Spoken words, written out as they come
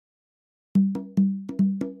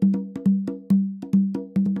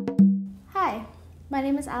My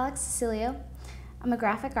name is Cecilio. I'm a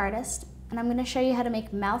graphic artist, and I'm going to show you how to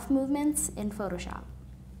make mouth movements in Photoshop.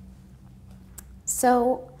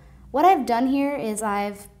 So what I've done here is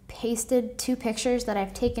I've pasted two pictures that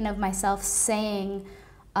I've taken of myself saying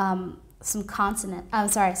some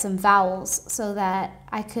vowels so that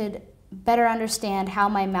I could better understand how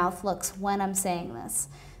my mouth looks when I'm saying this.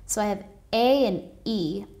 So I have A and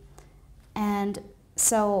E, and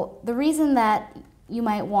so the reason that you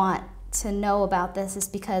might want to know about this is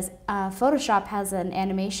because Photoshop has an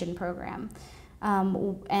animation program,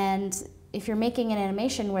 and if you're making an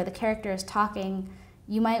animation where the character is talking,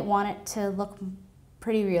 you might want it to look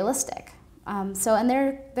pretty realistic. And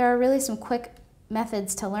there are really some quick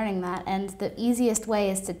methods to learning that, and the easiest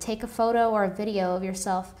way is to take a photo or a video of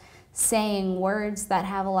yourself saying words that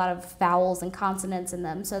have a lot of vowels and consonants in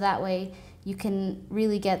them, so that way you can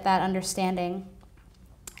really get that understanding.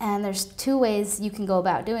 And there's two ways you can go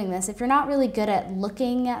about doing this. If you're not really good at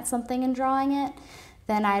looking at something and drawing it,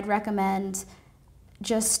 then I'd recommend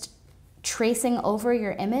just tracing over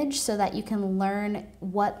your image so that you can learn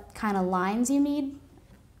what kind of lines you need.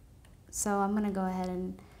 So I'm going to go ahead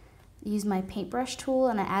and use my paintbrush tool,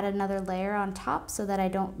 and I add another layer on top so that I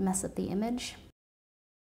don't mess up the image.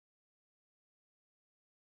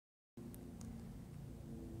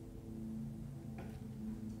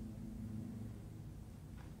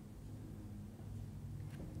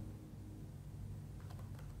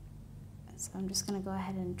 So I'm just going to go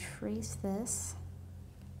ahead and trace this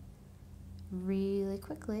really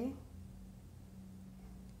quickly.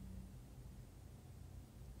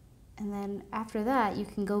 And then after that, you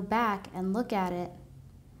can go back and look at it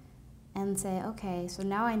and say, okay, so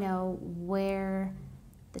now I know where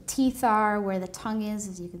the teeth are, where the tongue is.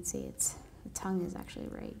 As you can see, the tongue is actually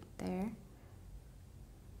right there.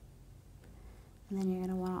 And then you're going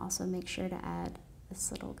to want to also make sure to add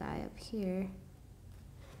this little guy up here.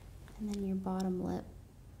 And then your bottom lip.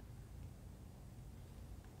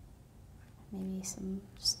 Maybe some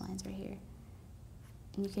just lines right here.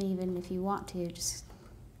 And you can even, if you want to, just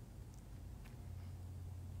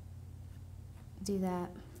do that.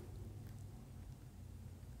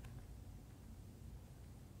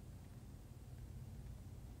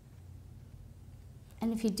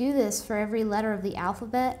 And if you do this for every letter of the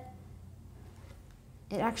alphabet,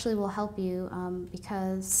 it actually will help you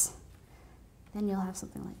because then you'll have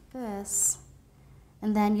something like this,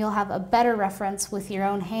 and then you'll have a better reference with your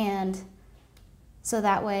own hand, so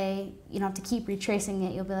that way you don't have to keep retracing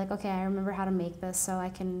it. You'll be like, okay, I remember how to make this, so I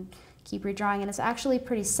can keep redrawing. And it's actually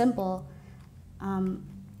pretty simple.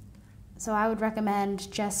 So I would recommend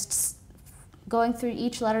just going through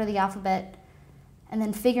each letter of the alphabet and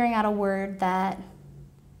then figuring out a word that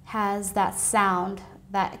has that sound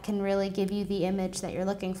that can really give you the image that you're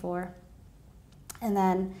looking for. And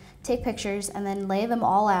then take pictures and then lay them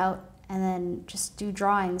all out and then just do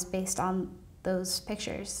drawings based on those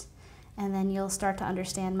pictures. And then you'll start to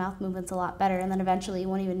understand mouth movements a lot better, and then eventually you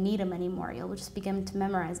won't even need them anymore. You'll just begin to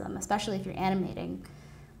memorize them, especially if you're animating.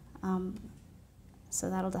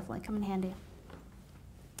 So that'll definitely come in handy.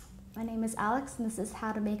 My name is Alex, and this is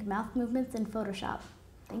how to make mouth movements in Photoshop.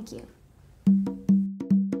 Thank you.